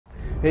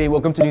Hey,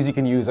 welcome to News You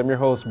Can Use. I'm your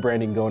host,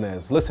 Brandon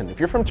Gonez. Listen, if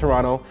you're from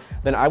Toronto,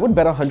 then I would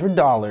bet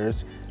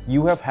 $100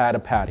 you have had a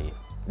patty,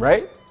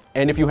 right?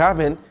 And if you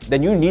haven't,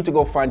 then you need to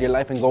go find your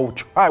life and go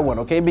try one,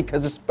 okay?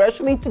 Because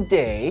especially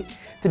today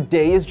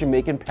is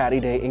Jamaican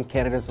Patty Day in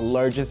Canada's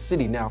largest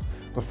city. Now,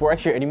 before I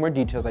share any more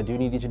details, I do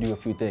need you to do a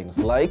few things,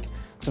 like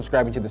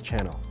subscribing to this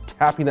channel,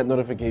 tapping that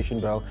notification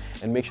bell,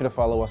 and make sure to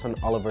follow us on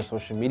all of our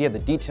social media. The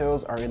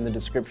details are in the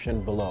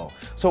description below.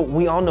 So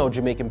we all know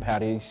Jamaican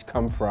patties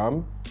come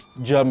from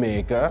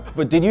Jamaica,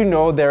 but did you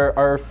know there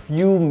are a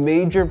few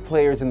major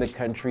players in the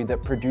country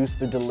that produce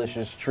the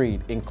delicious treat,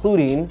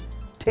 including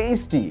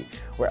Tastee?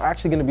 We're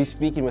actually going to be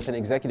speaking with an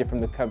executive from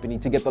the company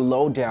to get the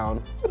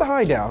lowdown, or the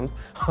high down,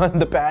 on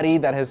the patty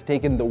that has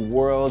taken the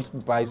world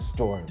by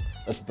storm.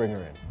 Let's bring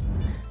her in.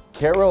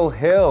 Carol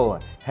Hill,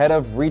 head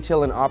of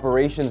retail and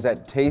operations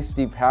at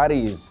Tastee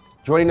Patties,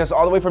 joining us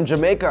all the way from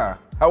Jamaica.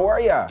 How are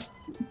ya?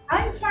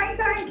 I'm fine,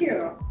 thank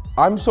you.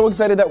 I'm so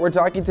excited that we're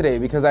talking today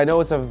because I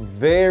know it's a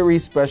very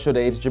special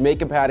day. It's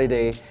Jamaican Patty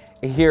Day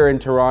here in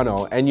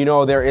Toronto, and you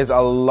know there is a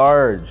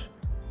large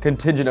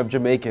contingent of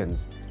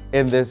Jamaicans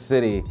in this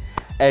city,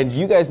 and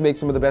you guys make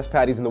some of the best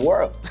patties in the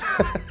world.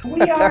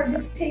 We are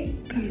the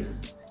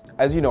tastiest.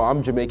 As you know,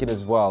 I'm Jamaican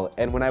as well,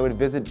 and when I would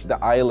visit the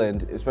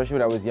island, especially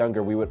when I was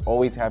younger, we would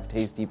always have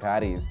Tastee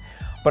Patties.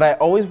 But I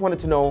always wanted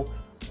to know,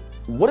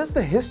 what is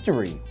the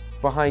history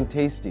behind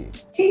Tastee?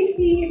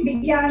 Tastee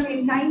began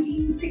in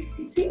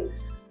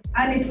 1966,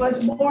 and it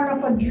was born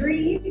of a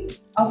dream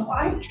of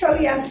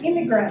actually an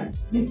immigrant.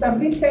 Mr.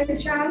 Vincent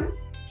Chan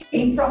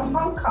came from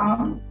Hong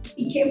Kong.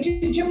 He came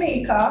to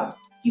Jamaica.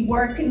 He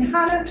worked in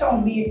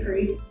Hannatown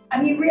Bakery,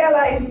 and he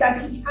realized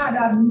that he had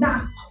a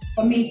knack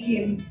for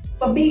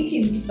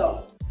baking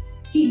stuff.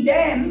 He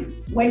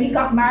then, when he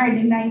got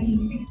married in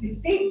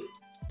 1966,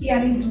 he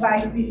and his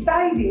wife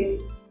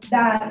decided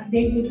that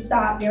they would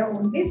start their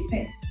own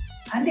business.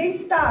 And they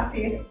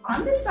started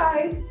on the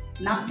side,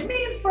 not the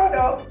main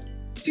product,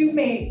 to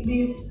make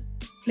this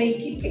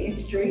flaky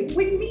pastry with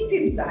meat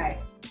inside.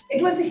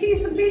 It was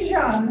his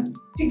vision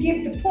to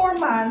give the poor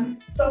man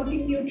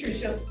something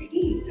nutritious to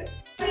eat.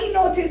 He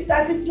noticed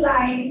that his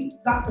line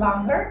got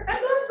longer and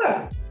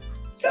longer.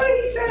 So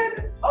he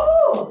said,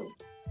 oh,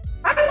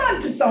 I'm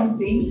onto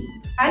something.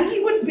 And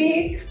he would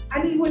bake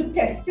and he would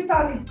test it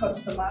on his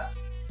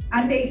customers.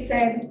 And they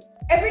said,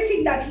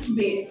 everything that he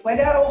baked,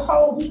 whether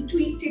how he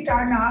tweaked it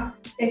or not,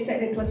 they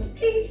said it was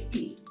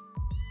tasty.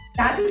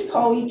 That is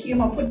how he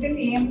came up with the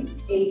name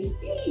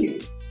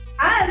Tastee.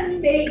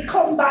 And they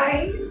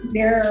combined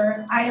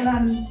their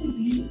island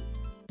cuisine,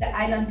 the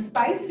island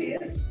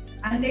spices,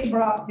 and they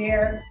brought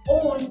their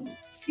own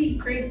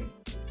secret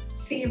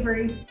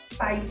savory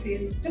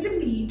spices to the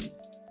meat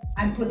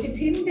and put it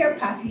in their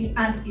patty,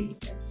 and it's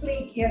the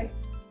flakiest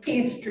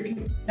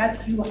pastry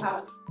that you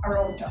have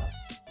around town.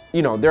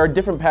 You know, there are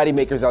different patty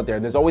makers out there,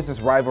 and there's always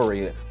this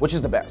rivalry. Which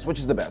is the best? Which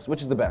is the best?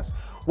 Which is the best?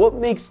 What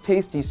makes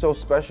Tastee so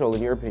special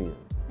in your opinion?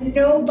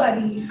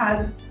 Nobody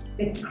has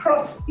the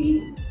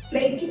crusty,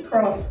 flaky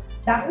crust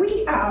that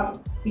we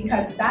have,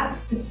 because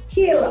that's the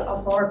skill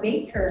of our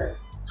baker.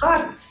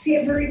 Hot,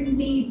 savory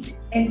meat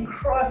and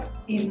crust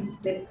in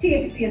the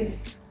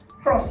tastiest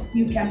crust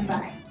you can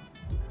find.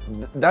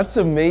 That's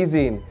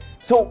amazing.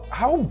 So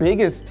how big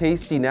is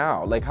Tastee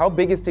now? Like, how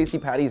big is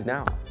Tastee Patties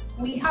now?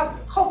 We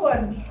have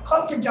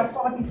coverage of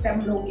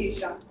 47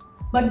 locations,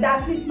 but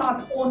that is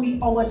not only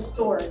our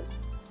stores.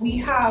 We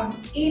have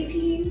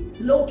 18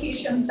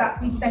 locations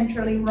that we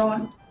centrally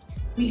run.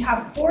 We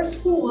have 4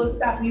 schools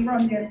that we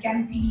run their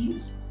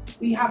canteens.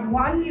 We have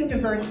 1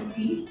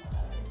 university.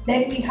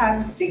 Then we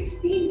have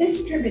 16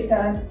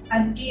 distributors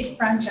and 8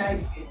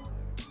 franchises.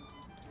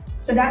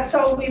 So that's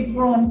how we've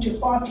grown to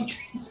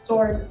 43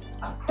 stores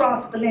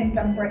across the length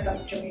and breadth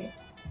of Jamaica.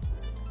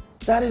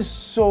 That is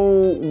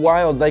so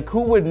wild. Like,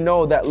 who would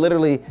know that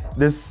literally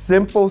this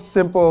simple,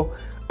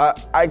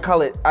 I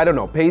call it, I don't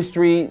know,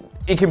 pastry.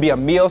 It can be a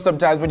meal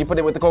sometimes when you put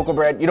it with the cocoa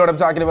bread. You know what I'm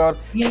talking about?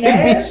 Yes, it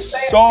can be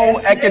so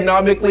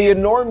economically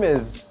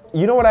enormous.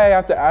 You know what I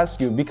have to ask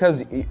you,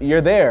 because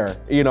you're there,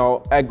 you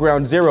know, at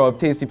ground zero of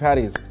Tastee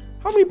Patties.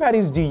 How many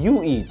patties do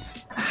you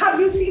eat? Have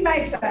you seen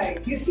my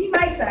size? You see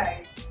my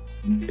size?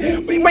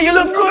 But you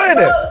look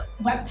good!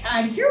 But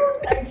thank you.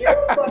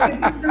 But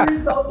it is the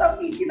result of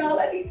eating all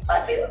of these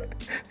patties.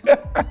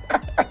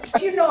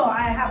 You know,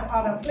 I have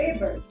other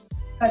flavors,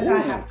 because I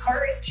have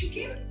curry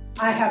chicken,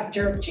 I have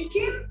jerk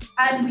chicken,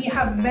 and we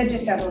have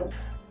vegetable.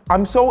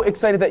 I'm so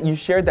excited that you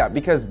shared that,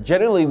 because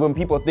generally when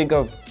people think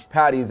of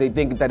patties, they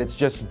think that it's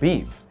just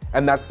beef,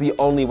 and that's the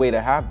only way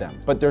to have them.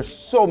 But there's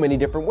so many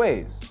different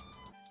ways.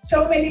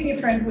 So many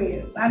different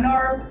ways. And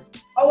our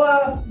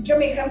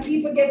Jamaican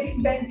people get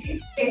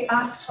inventive. They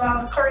ask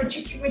for curry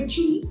chicken with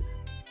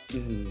cheese.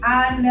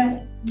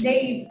 And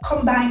they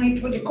combine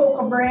it with the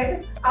cocoa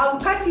bread.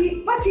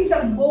 Patty is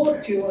a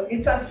go-to.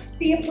 It's a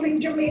staple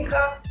in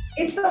Jamaica.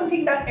 It's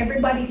something that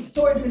everybody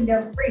stores in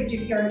their fridge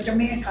if you're a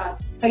Jamaican.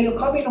 So you're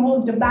coming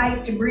home to buy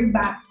it to bring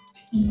back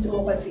to eat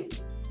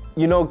overseas.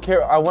 You know,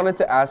 Carol, I wanted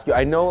to ask you,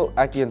 I know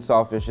ackee and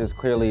saltfish is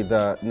clearly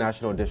the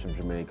national dish of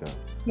Jamaica.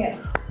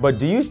 Yes. But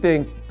do you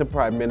think the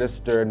Prime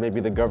Minister and maybe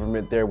the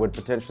government there would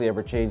potentially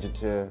ever change it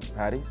to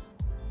patties?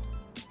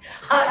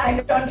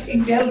 I don't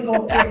think they'll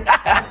go there.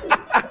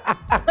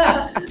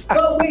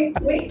 But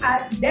we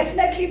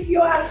definitely, if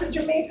you ask a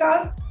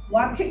Jamaican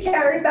what to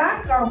carry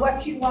back or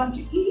what you want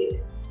to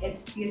eat,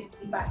 it's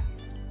Tastee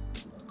Patties.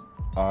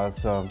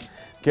 Awesome.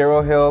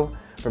 Carol Hill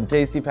from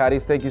Tastee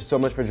Patties, thank you so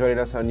much for joining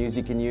us on News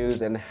You Can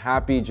Use, and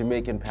happy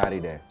Jamaican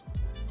Patty Day.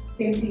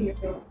 Same to you.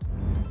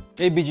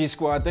 Hey BG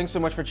Squad, thanks so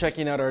much for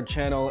checking out our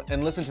channel,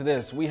 and listen to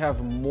this, we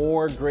have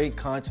more great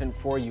content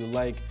for you,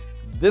 like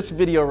this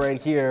video right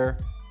here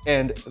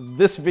and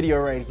this video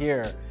right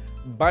here.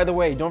 By the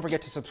way, don't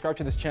forget to subscribe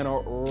to this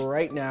channel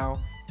right now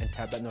and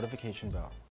tap that notification bell.